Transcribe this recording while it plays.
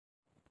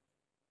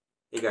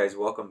Hey guys,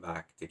 welcome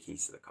back to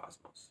Keys to the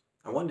Cosmos.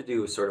 I wanted to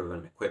do sort of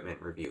an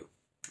equipment review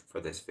for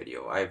this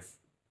video. I've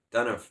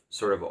done a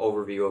sort of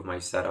overview of my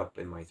setup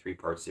in my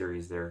three-part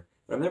series there,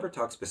 but I've never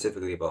talked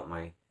specifically about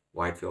my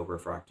wide field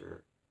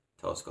refractor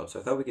telescope.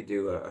 So I thought we could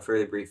do a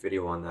fairly brief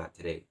video on that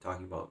today,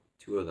 talking about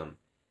two of them,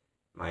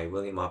 my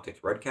William Optics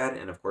RedCat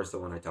and of course the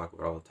one I talk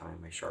about all the time,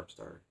 my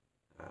SharpStar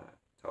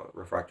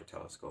refractor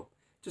telescope.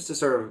 Just to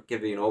sort of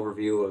give you an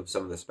overview of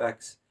some of the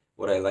specs,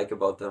 what I like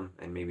about them,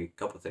 and maybe a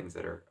couple things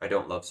that I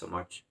don't love so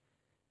much.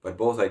 But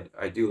both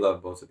I do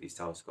love both of these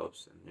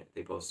telescopes, and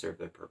they both serve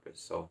their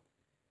purpose. So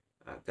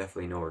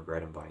definitely no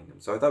regret in buying them.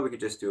 So I thought we could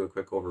just do a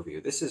quick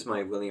overview. This is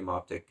my William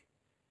Optic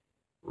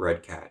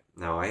RedCat.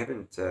 Now I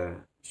haven't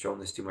shown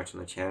this too much on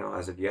the channel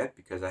as of yet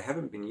because I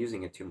haven't been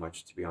using it too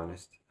much, to be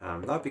honest.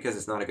 Not because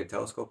it's not a good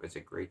telescope, it's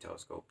a great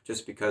telescope.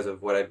 Just because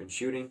of what I've been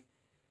shooting.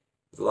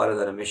 With a lot of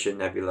that emission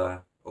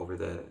nebula over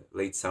the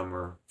late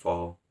summer,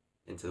 fall,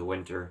 into the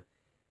winter.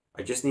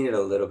 I just needed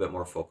a little bit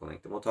more focal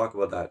length, and we'll talk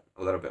about that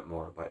a little bit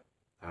more, but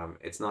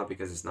it's not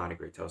because it's not a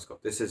great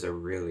telescope. This is a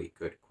really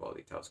good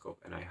quality telescope,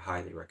 and I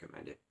highly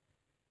recommend it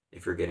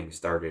if you're getting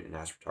started in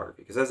astrophotography.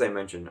 Because as I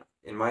mentioned,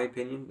 in my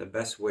opinion, the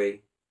best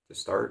way to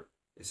start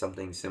is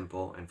something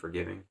simple and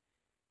forgiving,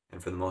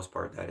 and for the most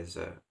part, that is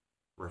a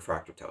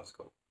refractor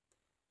telescope.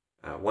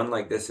 One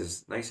like this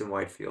is nice and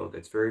wide field.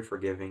 It's very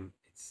forgiving.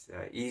 It's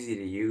easy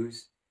to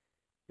use.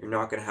 You're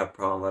not going to have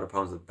a lot of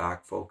problems with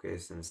back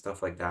focus and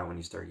stuff like that when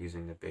you start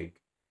using the big,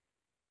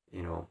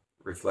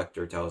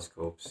 reflector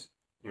telescopes.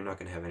 You're not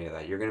going to have any of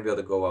that. You're going to be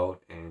able to go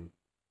out and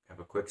have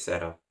a quick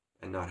setup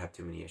and not have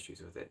too many issues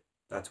with it.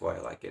 That's why I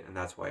like it, and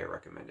that's why I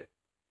recommend it.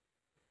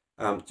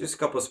 Just a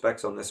couple of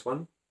specs on this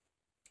one.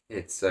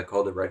 It's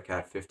called the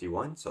RedCat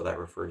 51, so that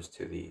refers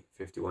to the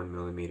 51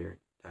 millimeter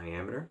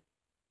diameter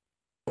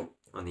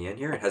on the end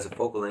here. It has a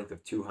focal length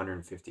of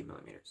 250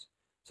 millimeters,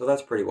 so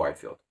that's pretty wide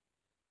field.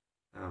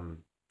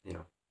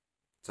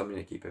 Something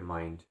to keep in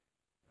mind,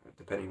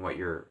 depending what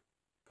you're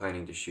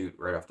planning to shoot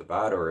right off the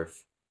bat, or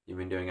if you've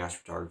been doing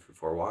astrophotography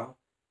for a while,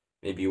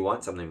 maybe you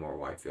want something more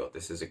wide field.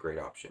 This is a great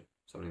option,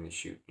 something to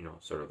shoot,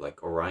 sort of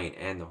like Orion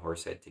and the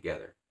Horsehead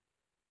together.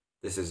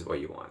 This is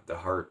what you want, the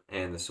Heart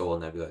and the Soul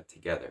Nebula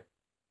together.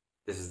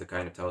 This is the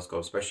kind of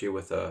telescope, especially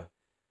with a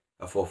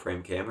full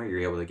frame camera, you're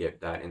able to get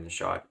that in the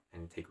shot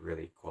and take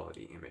really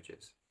quality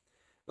images.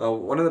 Now,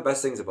 one of the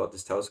best things about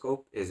this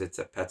telescope is it's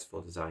a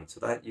Petzval design. So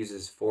that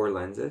uses 4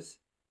 lenses.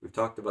 We've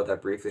talked about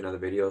that briefly in other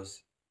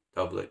videos,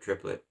 doublet,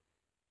 triplet.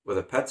 With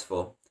a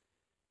Petzval,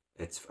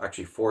 it's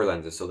actually 4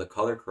 lenses. So the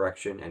color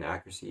correction and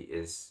accuracy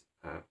is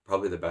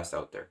probably the best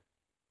out there.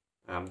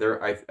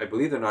 I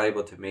believe they're not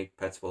able to make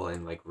Petzval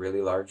in like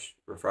really large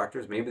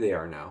refractors. Maybe they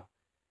are now,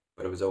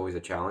 but it was always a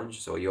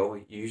challenge. So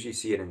you usually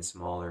see it in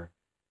smaller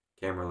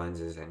camera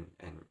lenses and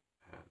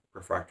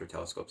refractor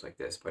telescopes like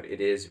this, but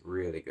it is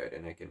really good,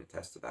 and I can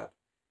attest to that.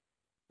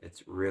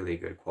 It's really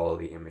good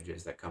quality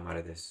images that come out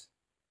of this,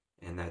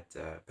 and that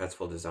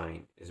Petzval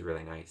design is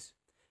really nice.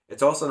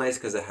 It's also nice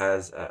because it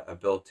has a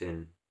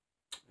built-in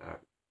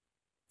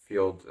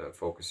field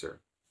focuser,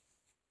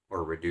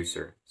 or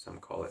reducer, some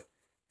call it,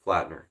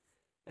 flattener.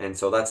 And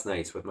so that's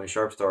nice. With my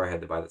SharpStar, I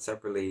had to buy that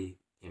separately.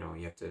 You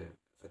have to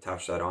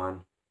attach that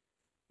on,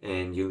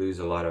 and you lose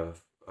a lot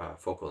of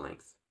focal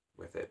length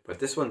with it. But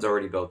this one's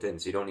already built in,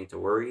 so you don't need to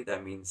worry.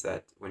 That means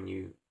that when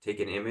you take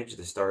an image,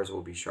 the stars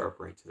will be sharp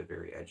right to the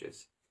very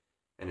edges.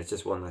 And it's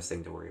just one less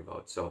thing to worry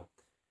about. So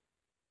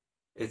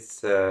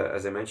it's,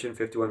 as I mentioned,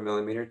 51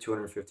 millimeter,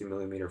 250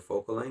 millimeter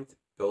focal length,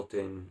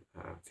 built-in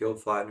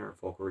field flattener,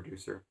 focal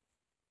reducer.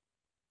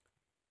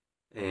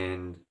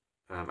 And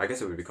I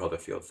guess it would be called a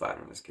field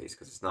flattener in this case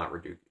because it's not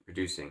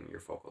reducing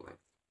your focal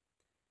length.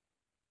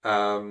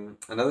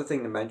 Another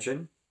thing to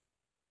mention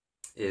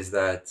is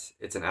that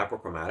it's an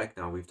apochromatic.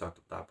 Now, we've talked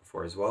about that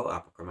before as well.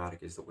 Apochromatic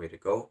is the way to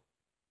go.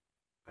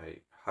 I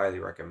highly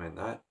recommend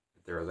that.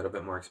 They're a little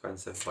bit more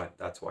expensive, but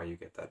that's why you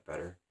get that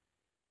better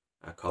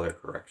color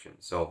correction.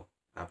 So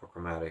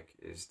apochromatic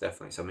is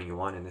definitely something you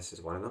want, and this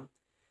is one of them.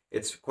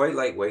 It's quite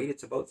lightweight.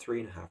 It's about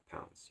 3.5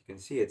 pounds. You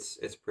can see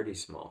it's pretty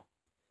small.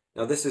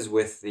 Now, this is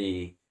with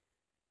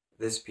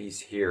this piece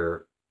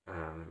here.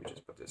 Let me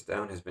just put this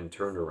down. Has been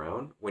turned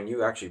around. When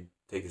you actually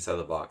take this out of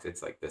the box,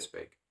 it's like this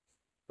big.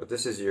 But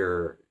this is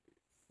your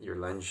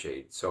lens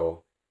shade,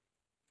 so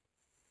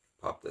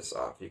pop this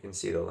off. You can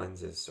see the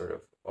lens is sort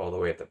of all the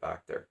way at the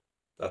back there.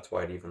 That's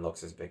why it even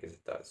looks as big as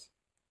it does.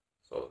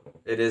 So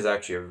it is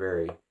actually a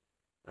very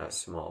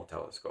small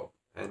telescope.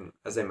 And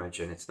as I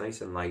mentioned, it's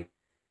nice and light.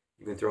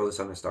 You can throw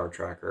this on a star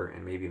tracker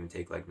and maybe even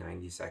take like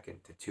 90-second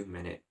to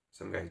 2-minute.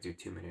 Some guys do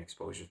 2-minute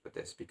exposures with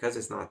this because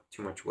it's not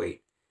too much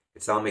weight.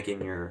 It's not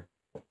making your,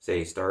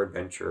 say, star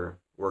adventure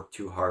work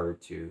too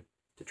hard to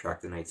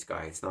track the night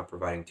sky. It's not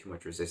providing too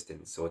much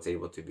resistance, so it's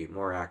able to be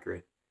more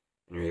accurate,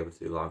 and you're able to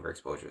do longer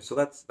exposures. So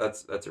that's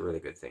a really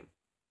good thing.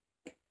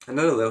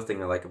 Another little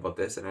thing I like about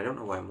this, and I don't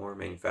know why more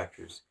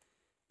manufacturers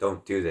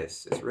don't do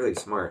this, it's really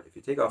smart. If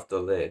you take off the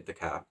lid, the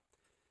cap,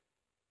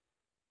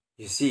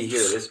 you see here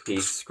this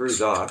piece screws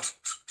off,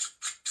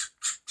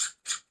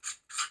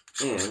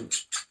 and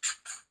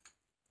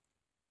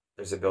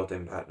there's a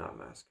built-in bat-knob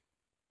mask.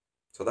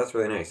 So that's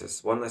really nice.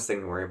 It's one less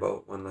thing to worry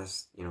about, one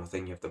less,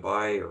 thing you have to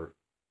buy or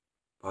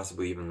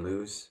possibly even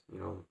lose.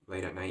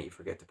 Late at night you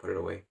forget to put it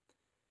away.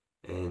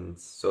 And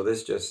so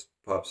this just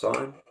pops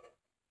on.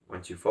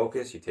 Once you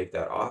focus, you take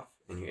that off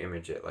and you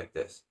image it like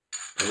this.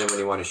 And then when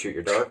you want to shoot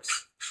your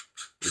darks,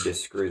 you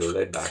just screw the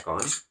lid back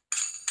on.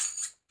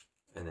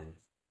 And then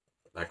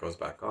that goes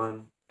back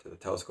on to the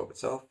telescope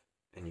itself,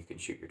 and you can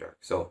shoot your dark.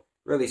 So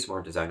really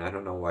smart design. I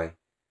don't know why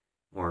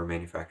more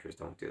manufacturers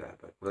don't do that,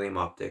 but William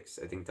Optics,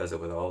 I think, does it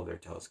with all their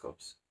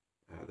telescopes.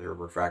 Their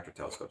refractor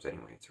telescopes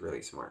anyway. It's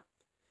really smart.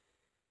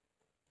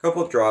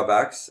 Couple of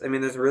drawbacks. I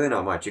mean, there's really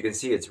not much. You can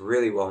see it's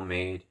really well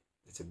made.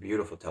 It's a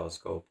beautiful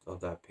telescope.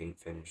 Love that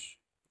paint finish.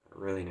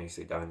 Really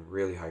nicely done.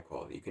 Really high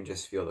quality. You can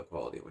just feel the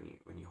quality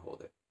when you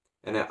hold it.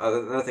 And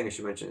another thing I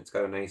should mention, it's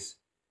got a nice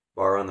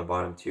bar on the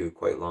bottom too,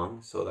 quite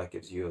long, so that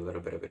gives you a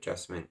little bit of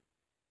adjustment,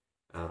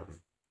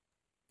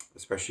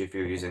 especially if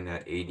you're using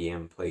that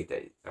ADM plate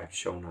that I've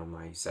shown on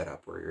my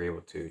setup, where you're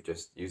able to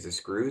just use the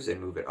screws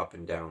and move it up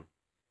and down.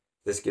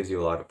 This gives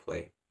you a lot of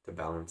play to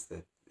balance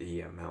the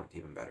mount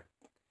even better.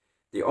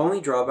 The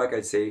only drawback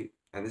I'd say,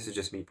 and this is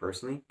just me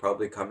personally,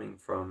 probably coming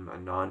from a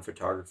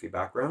non-photography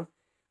background,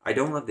 I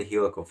don't love the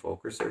helical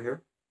focuser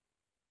here.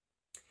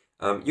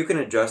 You can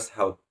adjust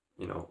how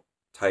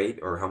tight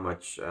or how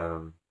much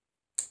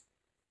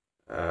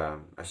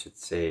I should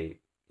say,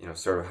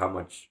 sort of how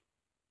much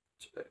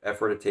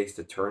effort it takes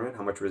to turn it,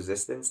 how much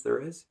resistance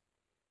there is.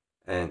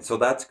 And so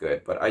that's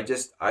good, but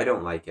I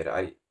don't like it.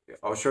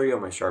 I'll show you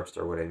on my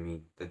SharpStar what I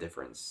mean, the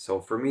difference.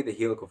 So for me, the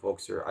helical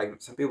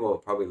focuser, some people will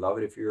probably love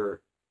it if you've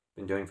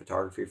been doing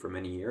photography for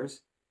many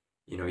years.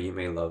 You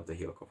may love the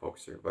helical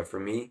focuser, but for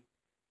me,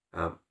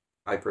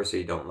 I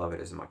personally don't love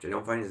it as much. I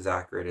don't find it as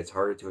accurate. It's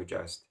harder to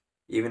adjust.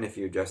 Even if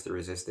you adjust the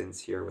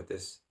resistance here with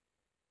this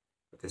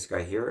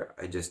guy here,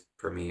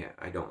 for me,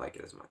 I don't like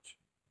it as much.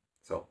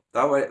 So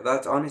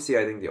that's honestly,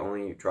 I think, the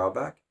only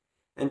drawback.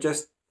 And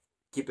just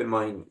keep in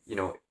mind,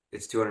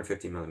 it's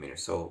 250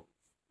 millimeters. So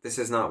this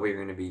is not what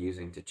you're going to be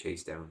using to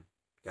chase down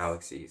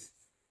galaxies.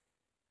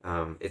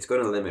 It's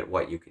going to limit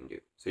what you can do.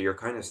 So you're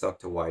kind of stuck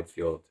to wide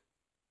field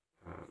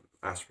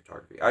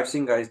astrophotography. I've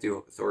seen guys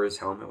do Thor's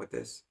helmet with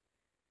this.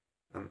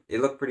 It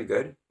looked pretty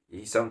good.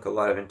 He sunk a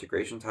lot of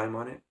integration time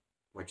on it,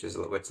 which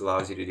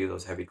allows you to do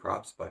those heavy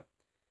crops, but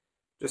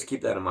just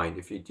keep that in mind.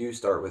 If you do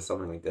start with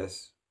something like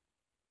this,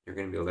 you're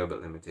going to be a little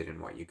bit limited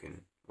in what you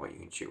can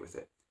shoot with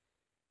it.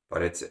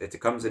 But it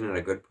comes in at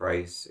a good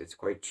price. It's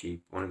quite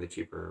cheap. One of the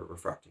cheaper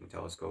refracting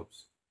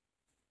telescopes,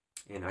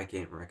 and I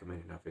can't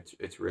recommend it enough.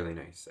 It's really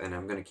nice, and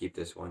I'm going to keep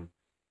this one.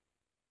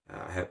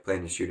 I have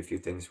planned to shoot a few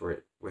things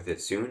with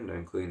it soon,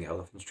 including the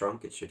elephant's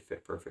trunk. It should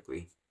fit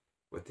perfectly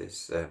with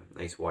this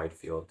nice wide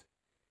field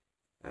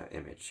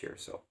image here.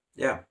 So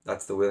yeah,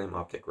 that's the William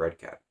Optic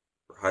RedCat.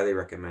 Highly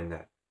recommend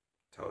that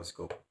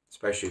telescope,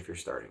 especially if you're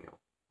starting out.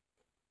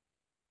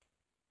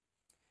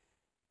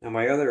 Now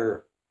my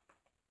other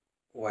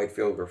wide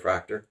field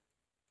refractor,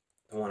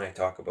 the one I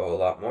talk about a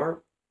lot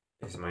more,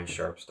 is my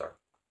SharpStar.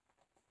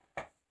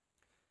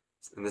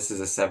 And this is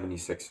a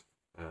 76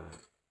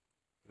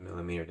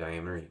 millimeter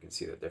diameter. You can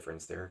see the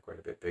difference there, quite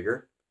a bit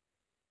bigger.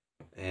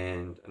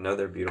 And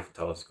another beautiful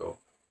telescope.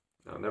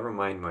 Now, never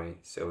mind my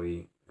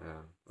silly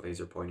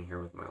laser pointing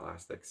here with my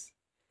elastics.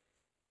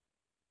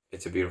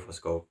 It's a beautiful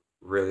scope,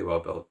 really well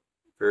built,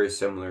 very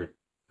similar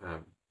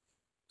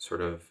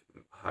sort of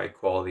high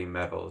quality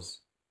metals.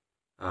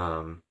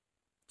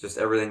 Just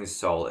everything is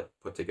solid,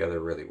 put together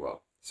really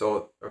well.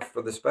 So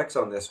for the specs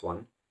on this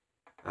one,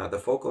 the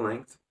focal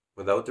length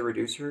without the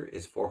reducer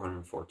is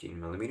 414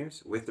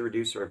 millimeters. With the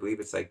reducer, I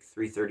believe it's like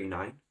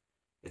 339.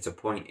 It's a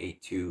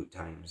 0.82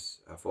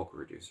 times focal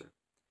reducer.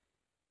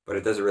 But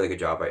it does a really good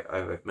job.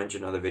 I've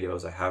mentioned in other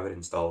videos, I have it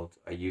installed.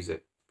 I use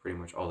it pretty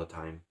much all the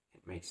time.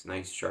 It makes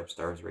nice sharp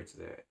stars right to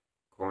the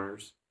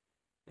corners,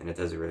 and it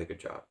does a really good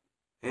job.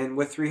 And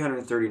with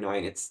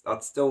 339,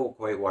 that's still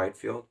quite wide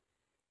field,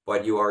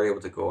 but you are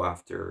able to go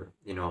after,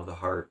 the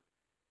heart,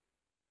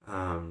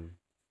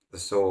 the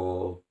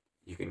soul.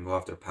 You can go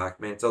after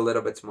Pac-Man. It's a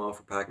little bit small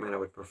for Pac-Man. I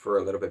would prefer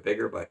a little bit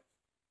bigger, but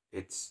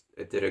it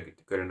did a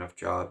good enough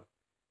job.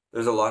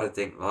 There's a lot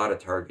of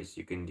targets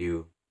you can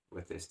do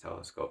with this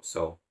telescope.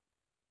 So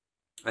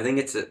I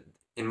think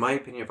in my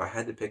opinion, if I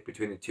had to pick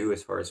between the two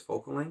as far as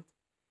focal length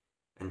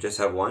and just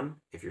have one,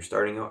 if you're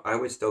starting out, I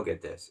would still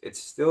get this.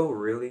 It's still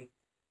really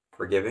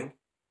forgiving.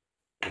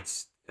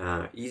 It's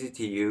easy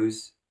to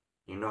use.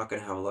 You're not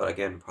going to have a lot,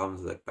 again,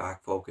 problems with like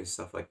back focus,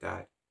 stuff like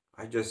that.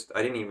 I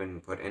didn't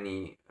even put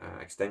any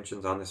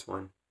extensions on this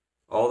one.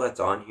 All that's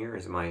on here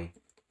is my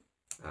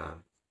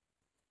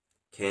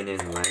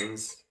Canon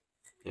lens,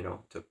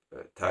 to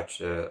attach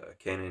a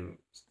Canon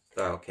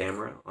style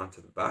camera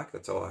onto the back.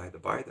 That's all I had to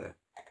buy, the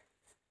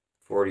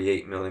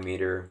 48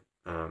 millimeter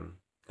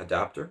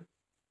adapter.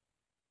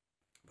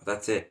 But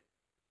that's it.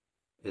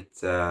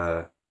 It's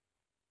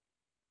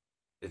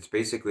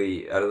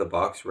basically out of the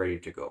box, ready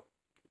to go.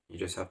 You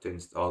just have to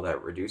install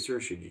that reducer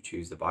should you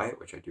choose to buy it,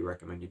 which I do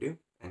recommend you do,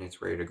 and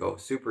it's ready to go.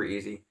 Super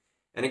easy.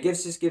 And it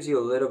just gives you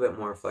a little bit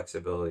more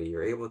flexibility.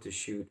 You're able to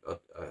shoot a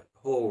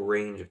whole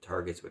range of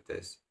targets with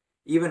this.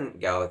 Even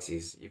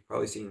galaxies. You've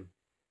probably seen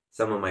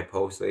some of my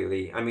posts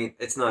lately. I mean,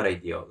 it's not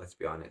ideal, let's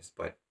be honest,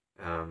 but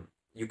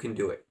you can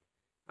do it.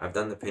 I've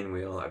done the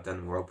pinwheel, I've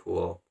done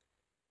whirlpool,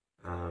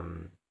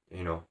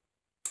 you know,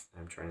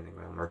 I'm trying to think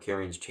about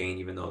Markarian's chain,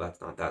 even though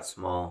that's not that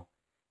small.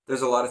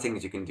 There's a lot of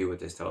things you can do with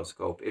this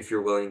telescope. If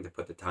you're willing to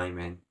put the time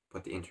in,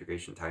 put the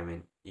integration time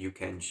in, you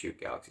can shoot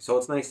galaxies. So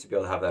it's nice to be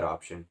able to have that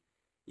option,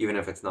 even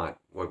if it's not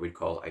what we'd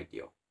call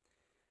ideal.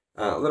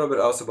 A little bit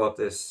else about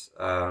this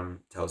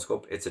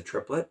telescope. It's a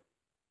triplet.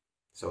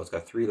 So it's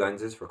got 3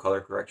 lenses for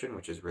color correction,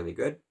 which is really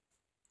good.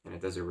 And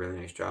it does a really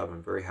nice job.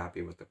 I'm very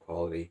happy with the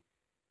quality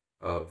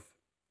of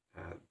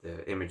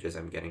the images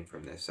I'm getting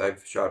from this.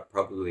 I've shot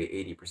probably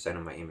 80%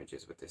 of my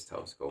images with this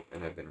telescope,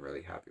 and I've been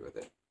really happy with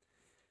it.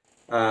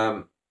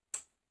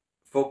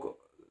 Focal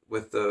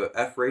with the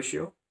f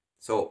ratio.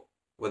 So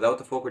without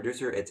the focal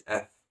reducer, it's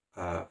f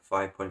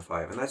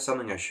 5.5, and that's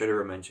something I should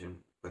have mentioned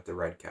with the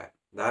RedCat.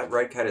 That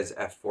RedCat is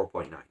f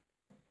 4.9,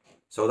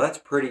 so that's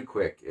pretty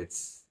quick.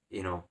 It's,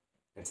 you know,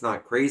 it's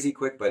not crazy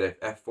quick, but at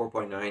f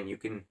 4.9 you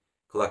can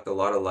collect a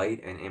lot of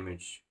light and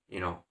image, you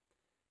know,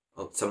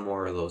 some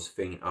more of those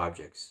faint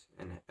objects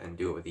and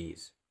do it with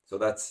ease. So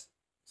that's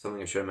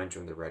something I should have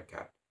mentioned with the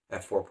RedCat,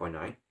 f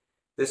 4.9.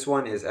 This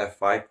one is f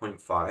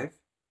 5.5,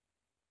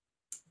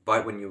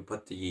 but when you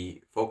put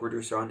the focal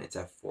reducer on, it's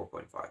f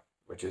 4.5,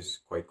 which is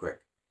quite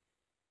quick,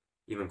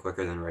 even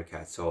quicker than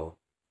RedCat. So,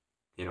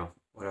 you know,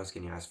 what else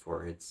can you ask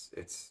for?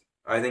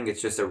 I think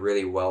it's just a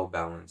really well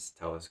balanced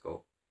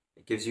telescope.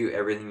 It gives you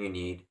everything you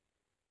need.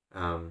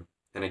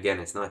 And again,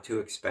 it's not too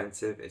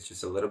expensive. It's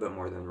just a little bit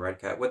more than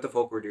RedCat. With the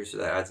focal reducer,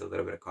 that adds a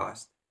little bit of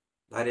cost.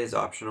 That is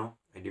optional.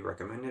 I do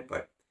recommend it,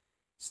 but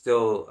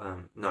still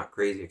not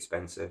crazy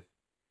expensive.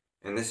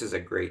 And this is a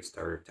great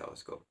starter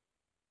telescope.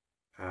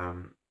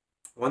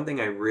 One thing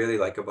I really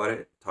like about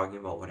it, talking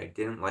about what I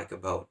didn't like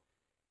about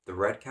the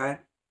RedCat,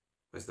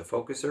 was the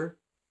focuser.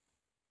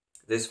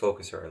 This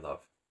focuser I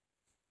love.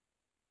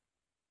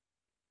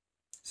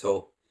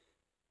 So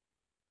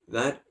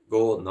that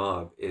gold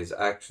knob is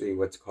actually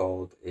what's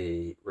called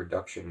a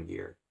reduction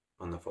gear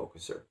on the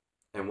focuser.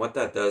 And what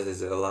that does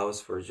is it allows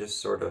for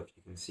just sort of,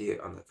 you can see it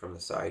on from the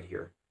side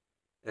here,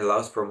 it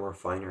allows for more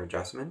finer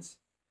adjustments.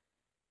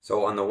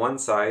 So on the one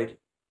side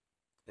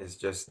is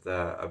just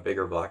a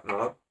bigger black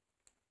knob.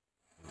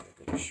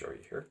 Let me show you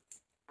here.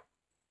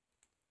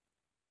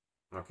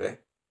 Okay.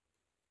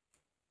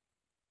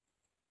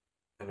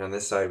 And on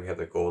this side we have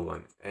the gold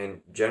one.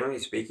 And generally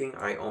speaking,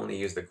 I only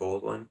use the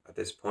gold one at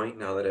this point,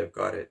 now that I've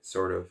got it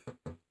sort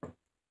of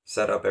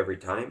set up every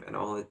time.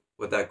 And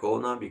with that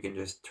gold knob, you can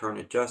just turn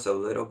it just a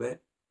little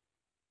bit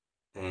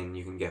and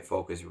you can get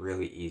focus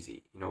really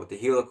easy. You know, with the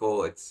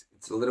helical, it's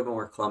a little bit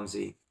more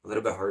clumsy, a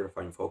little bit harder to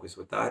find focus.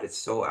 With that, it's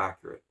so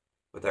accurate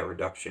with that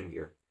reduction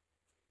gear.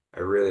 I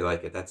really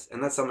like it. That's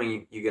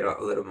something you get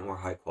a little bit more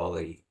high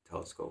quality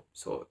telescope.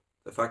 So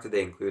the fact that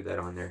they include that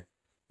on there,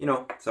 you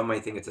know, some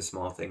might think it's a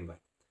small thing, but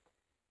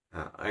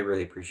I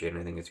really appreciate it,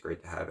 and I think it's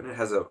great to have. And it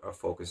has a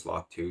focus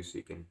lock too, so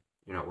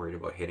you're not worried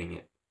about hitting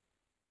it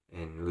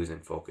and losing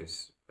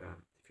focus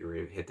if you were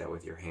to hit that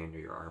with your hand or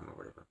your arm or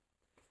whatever.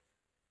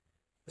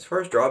 As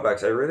far as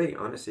drawbacks, I really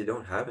honestly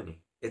don't have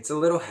any. It's a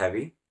little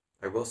heavy,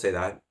 I will say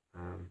that.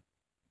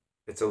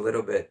 It's a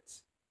little bit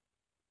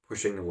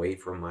pushing the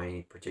weight for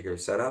my particular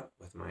setup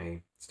with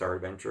my Star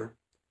Adventure.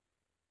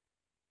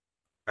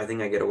 I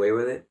think I get away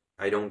with it.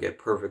 I don't get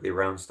perfectly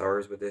round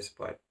stars with this,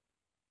 but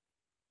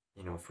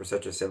you know, for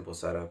such a simple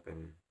setup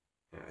and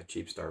a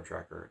cheap star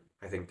tracker,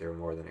 I think they're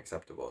more than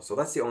acceptable. So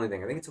that's the only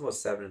thing. I think it's about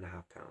 7.5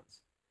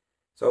 pounds.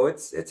 So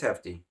it's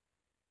hefty.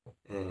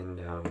 And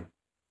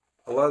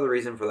a lot of the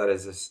reason for that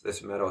is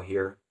this metal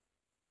here.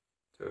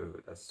 So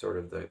that's sort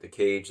of the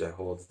cage that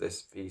holds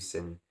this piece,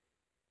 and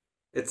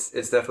it's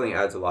definitely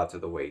adds a lot to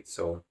the weight.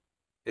 So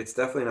it's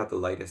definitely not the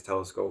lightest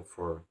telescope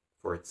for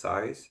its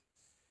size,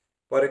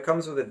 but it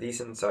comes with a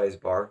decent sized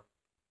bar.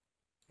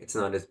 It's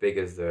not as big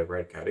as the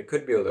RedCat. It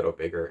could be a little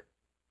bigger,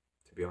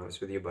 to be honest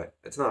with you, but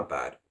it's not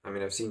bad. I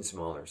mean, I've seen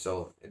smaller,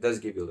 so it does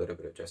give you a little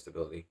bit of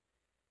adjustability.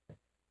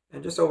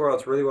 And just overall,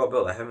 it's really well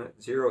built. I have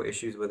zero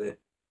issues with it.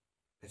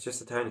 It's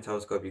just a tiny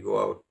telescope. You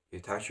go out, you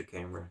attach your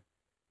camera,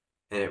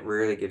 and it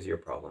rarely gives you a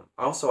problem.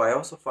 Also, I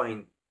also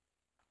find,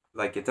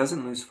 like, it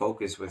doesn't lose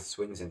focus with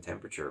swings in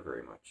temperature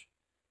very much.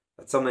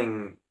 That's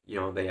something, you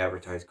know, they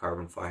advertise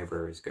carbon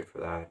fiber is good for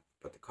that,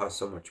 but it costs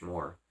so much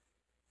more.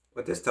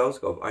 With this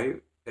telescope,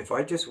 if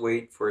I just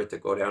wait for it to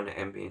go down to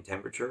ambient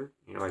temperature,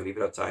 you know, I leave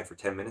it outside for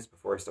 10 minutes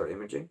before I start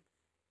imaging,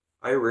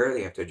 I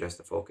rarely have to adjust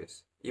the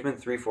focus. Even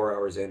 3-4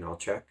 hours in, I'll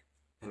check,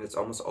 and it's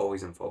almost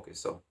always in focus.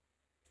 So,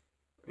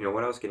 you know,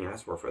 what else can you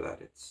ask for that?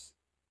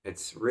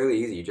 It's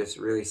really easy. You just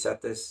really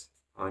set this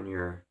on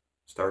your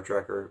star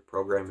tracker,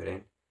 program it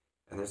in,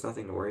 and there's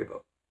nothing to worry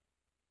about.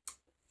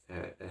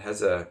 It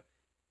has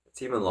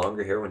it's even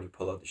longer here when you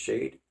pull out the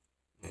shade,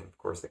 and of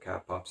course the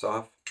cap pops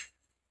off.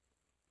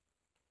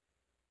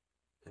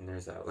 And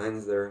there's that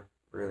lens there,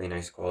 really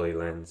nice quality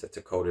lens. It's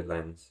a coated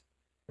lens.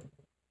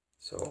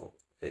 So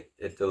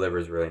it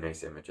delivers really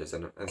nice images,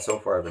 and so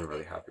far I've been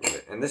really happy with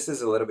it. And this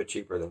is a little bit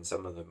cheaper than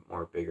some of the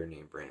more bigger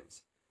name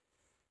brands.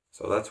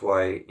 So that's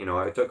why, you know,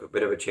 I took a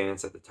bit of a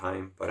chance at the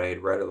time, but I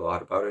had read a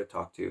lot about it,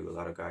 talked to a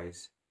lot of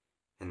guys,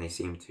 and they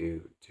seem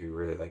to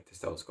really like this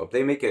telescope.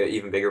 They make an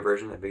even bigger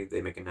version. I believe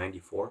they make a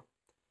 94,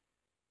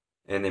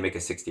 and they make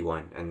a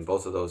 61, and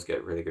both of those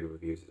get really good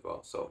reviews as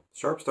well. So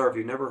SharpStar, if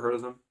you've never heard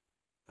of them,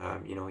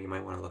 you know, you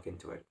might want to look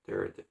into it.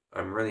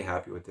 I'm really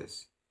happy with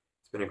this.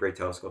 It's been a great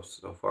telescope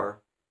so far.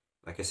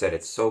 Like I said,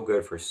 it's so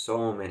good for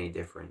so many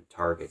different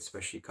targets,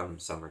 especially come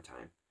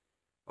summertime.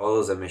 All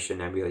those emission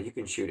nebula, you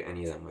can shoot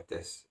any of them with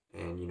this.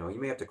 And, you know,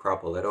 you may have to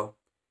crop a little,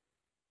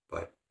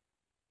 but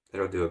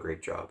it'll do a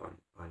great job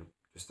on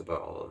just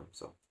about all of them.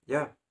 So,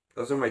 yeah,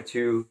 those are my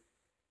two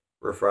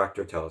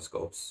refractor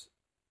telescopes.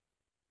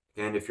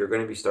 And if you're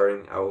going to be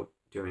starting out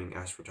doing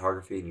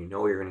astrophotography and you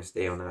know you're going to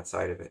stay on that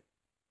side of it,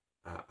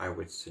 I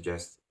would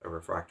suggest a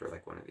refractor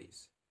like one of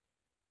these.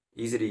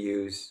 Easy to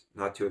use,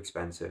 not too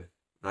expensive,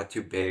 not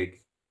too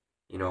big.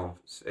 You know,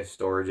 if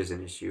storage is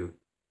an issue,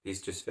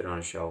 these just fit on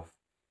a shelf,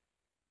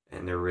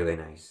 and they're really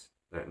nice.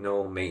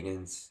 No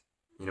maintenance.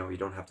 You know, you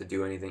don't have to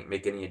do anything,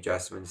 make any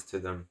adjustments to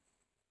them.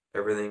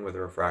 Everything with a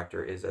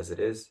refractor is as it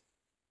is.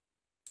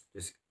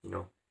 Just, you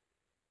know,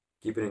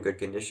 keep it in good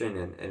condition,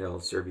 and it'll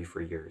serve you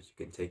for years.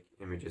 You can take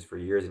images for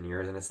years and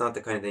years, and it's not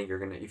the kind of thing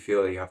you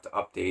feel like you have to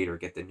update or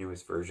get the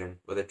newest version.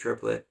 With a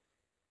triplet,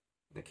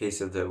 in the case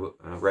of the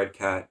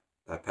RedCat,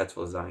 that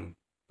Petzl design,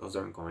 those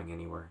aren't going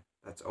anywhere.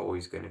 That's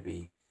always going to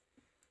be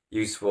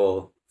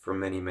useful for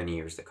many, many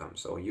years to come.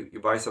 So you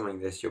buy something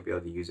like this, you'll be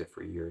able to use it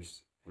for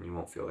years, and you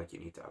won't feel like you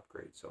need to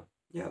upgrade. So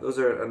yeah, those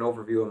are an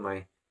overview of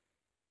my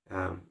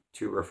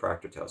two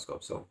refractor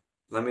telescopes. So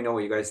let me know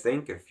what you guys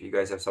think. If you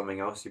guys have something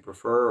else you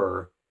prefer,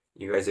 or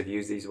you guys have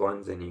used these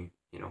ones and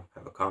you know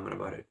have a comment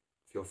about it,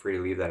 feel free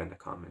to leave that in the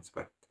comments.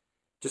 But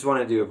just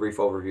want to do a brief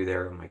overview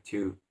there of my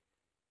two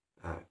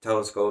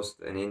telescopes,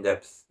 an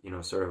in-depth, you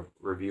know, sort of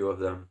review of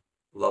them.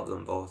 Love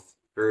them both.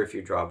 Very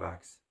few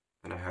drawbacks,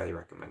 and I highly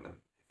recommend them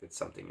if it's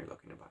something you're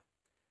looking to buy.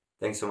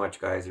 Thanks so much,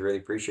 guys. I really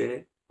appreciate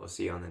it. We'll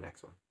see you on the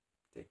next one.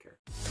 Take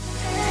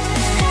care.